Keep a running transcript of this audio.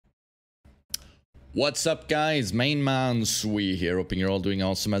What's up, guys? MainManSWE here, hoping you're all doing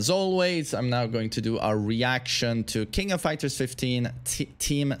awesome as always. I'm now going to do our reaction to King of Fighters 15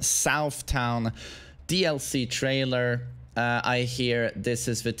 Team Southtown DLC trailer. I hear this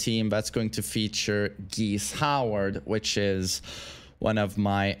is the team that's going to feature Geese Howard, which is one of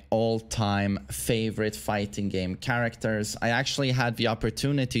my all-time favorite fighting game characters. I actually had the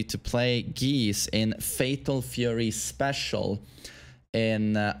opportunity to play Geese in Fatal Fury Special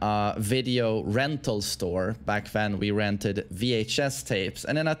in a video rental store. Back then we rented VHS tapes,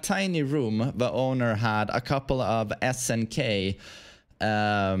 and in a tiny room the owner had a couple of SNK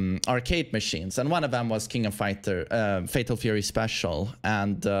arcade machines, and one of them was King of Fatal Fury Special,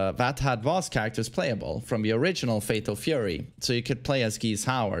 and that had those characters playable from the original Fatal Fury, so you could play as Geese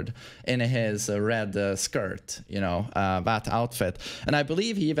Howard in his red skirt, you know, that outfit. And I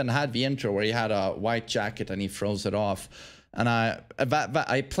believe he even had the intro where he had a white jacket and he throws it off. And I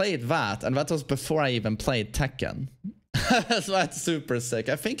played that, and that was before I even played Tekken. So that's super sick.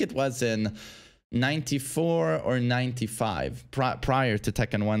 I think it was in 94 or 95, prior to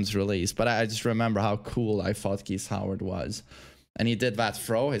Tekken 1's release. But I just remember how cool I thought Geese Howard was. And he did that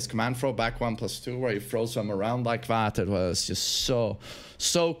throw, his command throw, back 1+2, where he throws them around like that. It was just so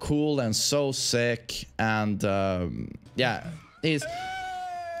cool and so sick. And yeah,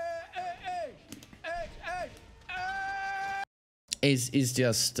 is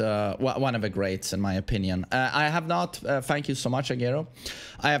just one of the greats in my opinion. I have not, thank you so much, Agero.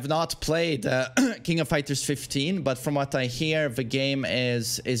 I have not played King of Fighters 15, but from what I hear, the game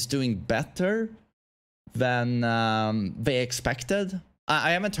is doing better than they expected. I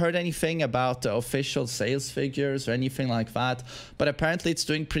haven't heard anything about the official sales figures or anything like that, but apparently it's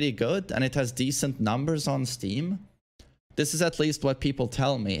doing pretty good and it has decent numbers on Steam. This is at least what people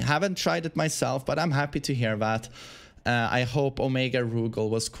tell me. Haven't tried it myself, but I'm happy to hear that. I hope Omega Rugal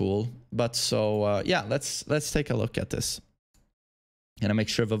was cool, but so yeah, let's take a look at this. Gonna make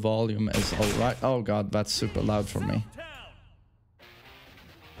sure the volume is all right. Oh god, that's super loud for me.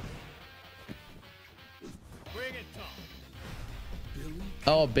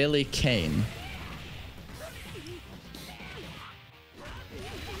 Oh, Billy Kane.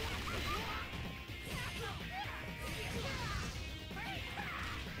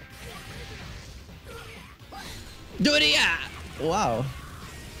 Duria! Wow.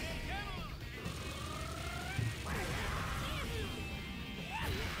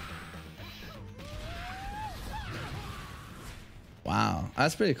 Wow,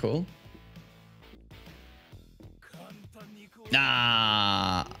 that's pretty cool.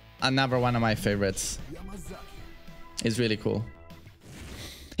 Another one of my favorites. It's really cool.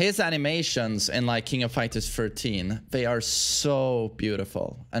 His animations in like King of Fighters 13, they are so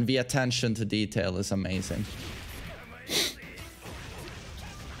beautiful, and the attention to detail is amazing.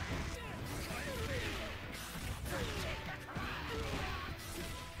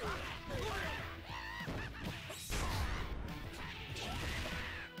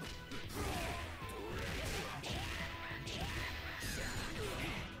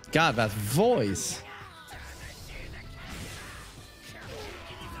 God, that voice.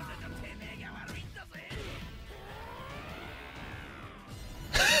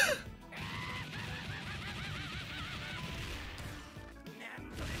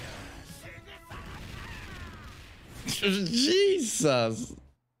 Jesus.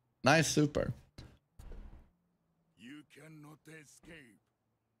 Nice super. You cannot escape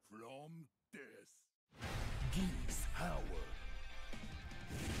from this. Geese Howard.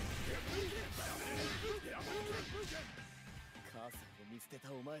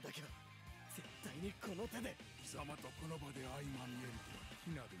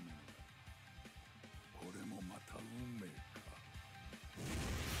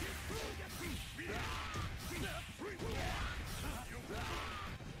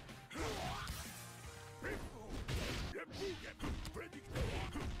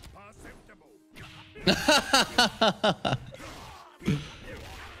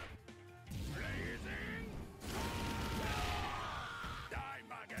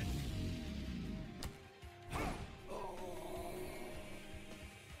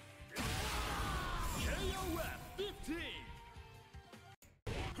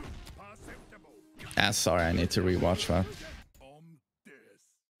 Sorry, I need to rewatch that.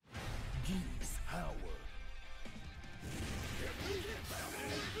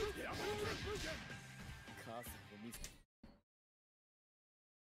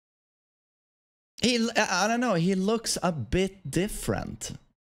 I don't know, he looks a bit different.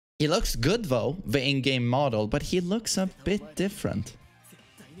 He looks good though, the in-game model, but he looks a bit different.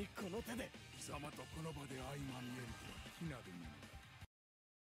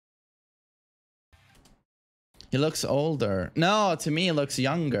 He looks older. No, to me, he looks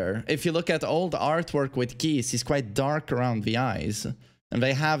younger. If you look at old artwork with Geese, he's quite dark around the eyes. And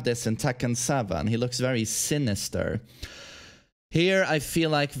they have this in Tekken 7. He looks very sinister. Here, I feel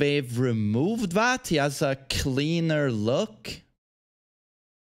like they've removed that. He has a cleaner look.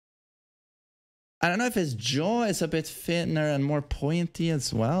 I don't know if his jaw is a bit thinner and more pointy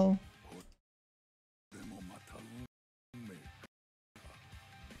as well.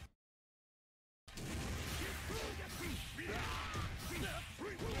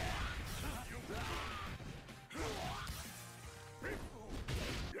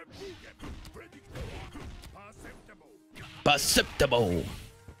 Perceptible.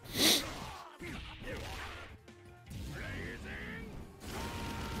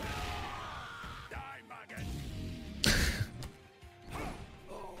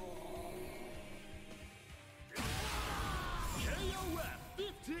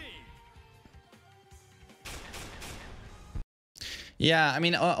 Yeah, I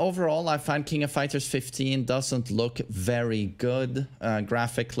mean, overall, I find King of Fighters 15 doesn't look very good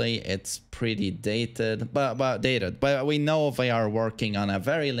graphically. It's pretty dated, but we know they are working on a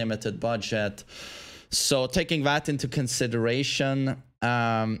very limited budget. So taking that into consideration,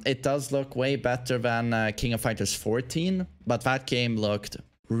 it does look way better than King of Fighters 14, but that game looked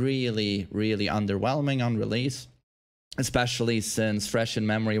really, really underwhelming on release, especially since fresh in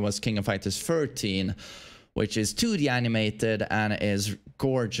memory was King of Fighters 13, which is 2D animated and is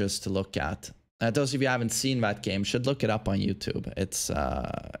gorgeous to look at. Those of you who haven't seen that game should look it up on YouTube. It's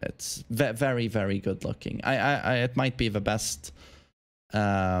very, very good looking. It might be the best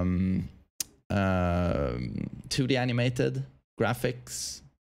 2D animated graphics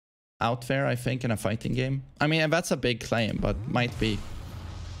out there, I think, in a fighting game. I mean, that's a big claim, but might be.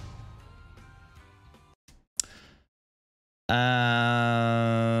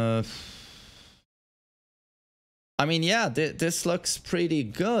 I mean, yeah, this looks pretty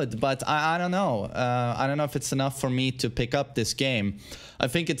good, but I don't know. I don't know if it's enough for me to pick up this game. I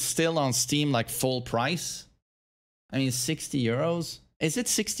think it's still on Steam, like full price. I mean, 60 euros? Is it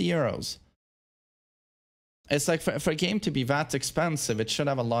 60 euros? It's like for a game to be that expensive, it should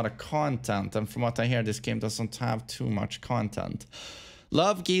have a lot of content. And from what I hear, this game doesn't have too much content.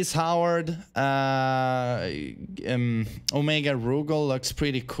 Love Geese Howard. Omega Rugal looks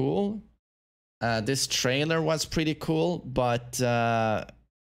pretty cool. This trailer was pretty cool, but yeah,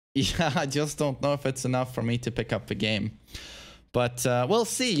 I just don't know if it's enough for me to pick up the game. But we'll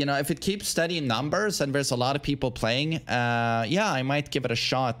see, you know, if it keeps steady numbers and there's a lot of people playing, yeah, I might give it a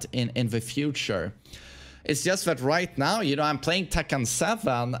shot in the future. It's just that right now, you know, I'm playing Tekken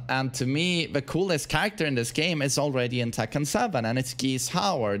 7, and to me, the coolest character in this game is already in Tekken 7, and it's Geese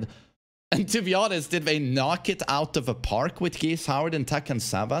Howard. And to be honest, did they knock it out of the park with Geese Howard in Tekken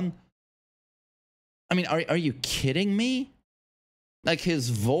 7? I mean, are you kidding me? Like, his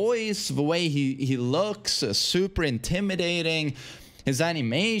voice, the way he looks, super intimidating. His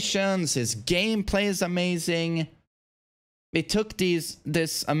animations, his gameplay is amazing. They took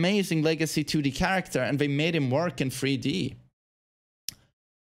this amazing legacy 2D character and they made him work in 3D.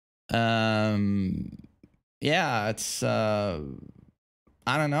 Yeah, it's I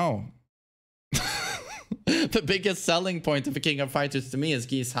don't know. The biggest selling point of the King of Fighters to me is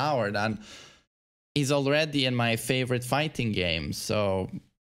Geese Howard, and he's already in my favorite fighting game, so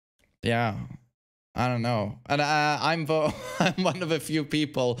yeah, I don't know. And I'm one of a few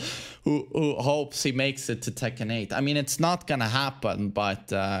people who hopes he makes it to Tekken 8. I mean, it's not gonna happen,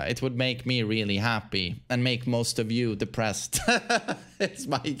 but it would make me really happy and make most of you depressed. It's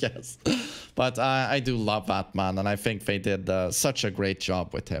my guess. But I do love that man, and I think they did such a great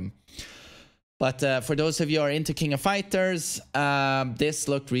job with him. But for those of you who are into King of Fighters, this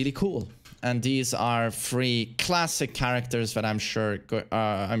looked really cool. And these are 3 classic characters that I'm sure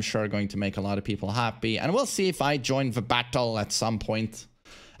are going to make a lot of people happy. And we'll see if I join the battle at some point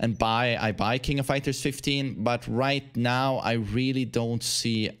and I buy King of Fighters 15. But right now, I really don't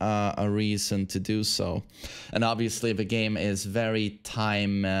see a reason to do so. And obviously, the game is very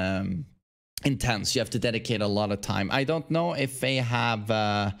time intense. You have to dedicate a lot of time. I don't know if they have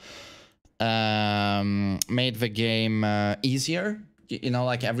made the game easier. You know,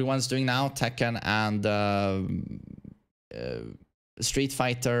 like everyone's doing now, Tekken and Street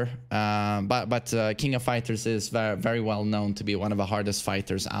Fighter. But King of Fighters is very, very well known to be one of the hardest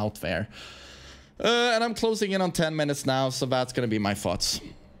fighters out there. And I'm closing in on 10 minutes now, so that's going to be my thoughts.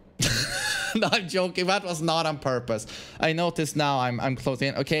 No, I'm joking. That was not on purpose. I noticed now I'm closing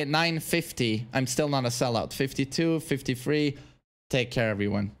in. Okay, 9:50. I'm still not a sellout. 52, 53. Take care,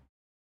 everyone.